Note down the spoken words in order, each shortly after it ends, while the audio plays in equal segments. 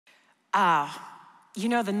You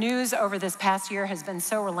know, the news over this past year has been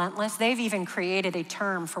so relentless. They've even created a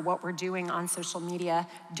term for what we're doing on social media,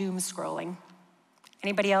 doom scrolling.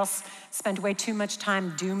 Anybody else spend way too much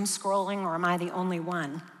time doom scrolling, or am I the only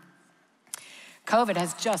one? COVID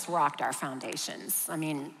has just rocked our foundations. I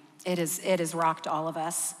mean, it has rocked all of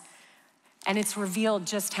us. And it's revealed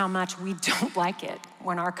just how much we don't like it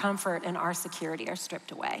when our comfort and our security are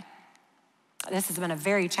stripped away. This has been a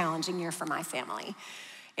very challenging year for my family.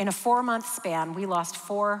 In a 4-month span, we lost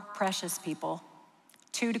 4 precious people,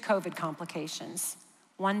 2 to COVID complications,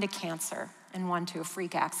 1 to cancer, and 1 to a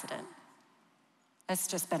freak accident. It's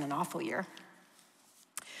just been an awful year.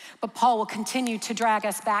 But Paul will continue to drag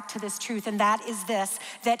us back to this truth, and that is this,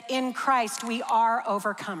 that in Christ we are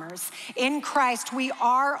overcomers. In Christ we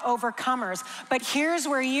are overcomers. But here's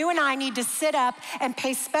where you and I need to sit up and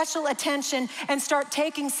pay special attention and start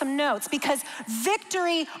taking some notes, because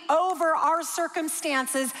victory over our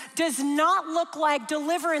circumstances does not look like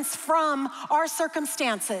deliverance from our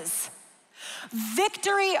circumstances.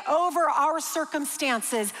 Victory over our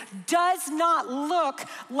circumstances does not look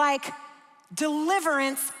like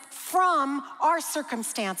deliverance from our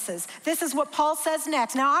circumstances. This is what Paul says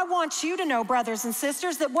next. Now, I want you to know, brothers and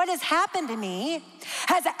sisters, that what has happened to me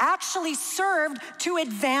has actually served to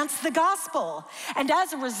advance the gospel. And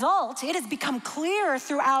as a result, it has become clear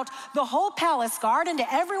throughout the whole palace guard and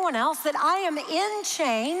to everyone else that I am in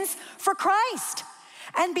chains for Christ.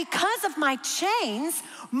 And because of my chains,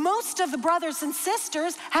 most of the brothers and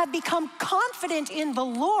sisters have become confident in the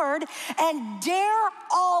Lord and dare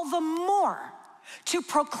all the more to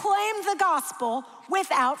proclaim the gospel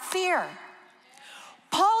without fear.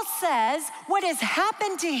 Paul says what has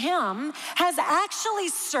happened to him has actually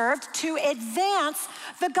served to advance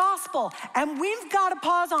the gospel. And we've got to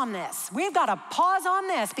pause on this. We've got to pause on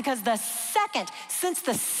this, because since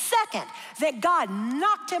the second that God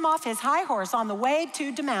knocked him off his high horse on the way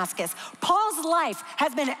to Damascus, Paul's life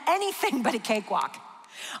has been anything but a cakewalk.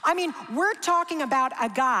 I mean, we're talking about a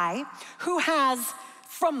guy who has,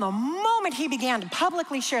 from the moment he began to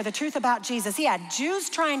publicly share the truth about Jesus, he had Jews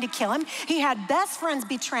trying to kill him. He had best friends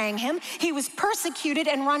betraying him. He was persecuted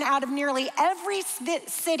and run out of nearly every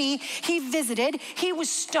city he visited. He was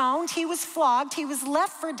stoned. He was flogged. He was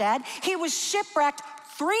left for dead. He was shipwrecked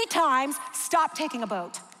 3 times. Stop taking a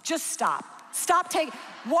boat. Just stop.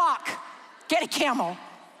 Walk. Get a camel.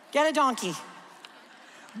 Get a donkey.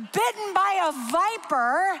 Bitten by a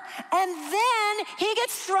viper, and then he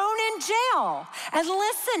gets thrown in jail. And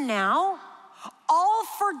listen now, all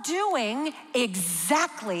for doing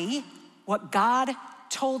exactly what God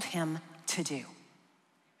told him to do.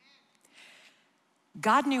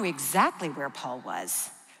 God knew exactly where Paul was.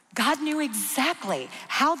 God knew exactly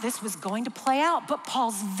how this was going to play out, but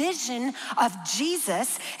Paul's vision of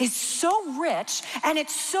Jesus is so rich and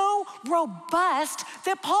it's so robust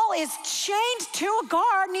that Paul is chained to a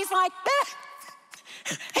guard, and he's like,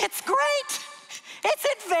 it's great. It's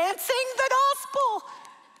advancing the gospel.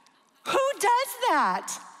 Who does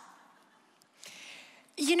that?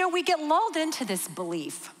 You know, we get lulled into this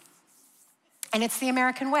belief, and it's the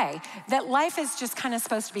American way, that life is just kind of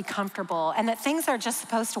supposed to be comfortable and that things are just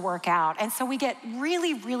supposed to work out. And so we get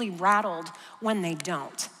really, really rattled when they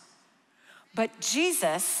don't. But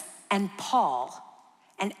Jesus and Paul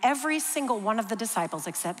and every single one of the disciples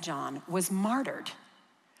except John was martyred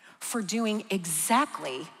for doing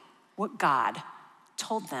exactly what God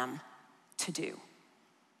told them to do.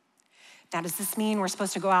 Now, does this mean we're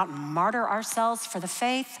supposed to go out and martyr ourselves for the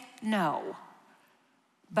faith? No.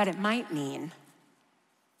 But it might mean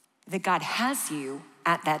that God has you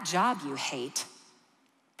at that job you hate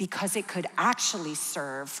because it could actually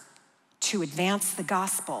serve to advance the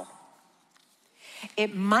gospel.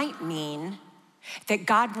 It might mean that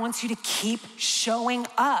God wants you to keep showing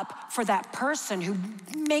up for that person who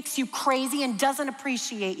makes you crazy and doesn't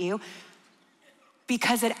appreciate you,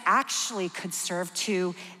 because it actually could serve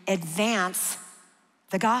to advance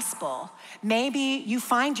the gospel. Maybe you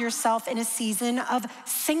find yourself in a season of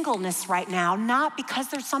singleness right now, not because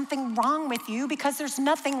there's something wrong with you, because there's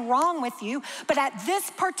nothing wrong with you, but at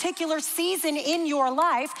this particular season in your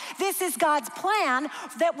life, this is God's plan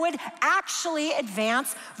that would actually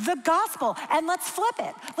advance the gospel. And let's flip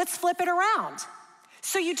it around.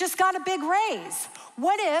 So you just got a big raise.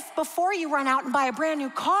 What if before you run out and buy a brand new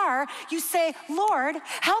car, you say, Lord,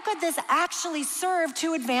 how could this actually serve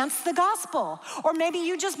to advance the gospel? Or maybe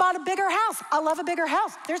you just bought a bigger house. I love a bigger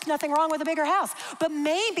house. There's nothing wrong with a bigger house. But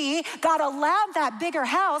maybe God allowed that bigger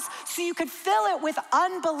house so you could fill it with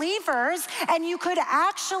unbelievers and you could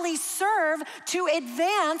actually serve to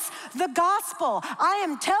advance the gospel. I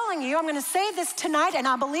am telling you, I'm going to say this tonight, and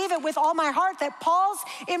I believe it with all my heart, that Paul's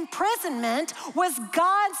imprisonment was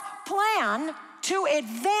God's plan to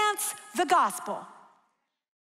advance the gospel.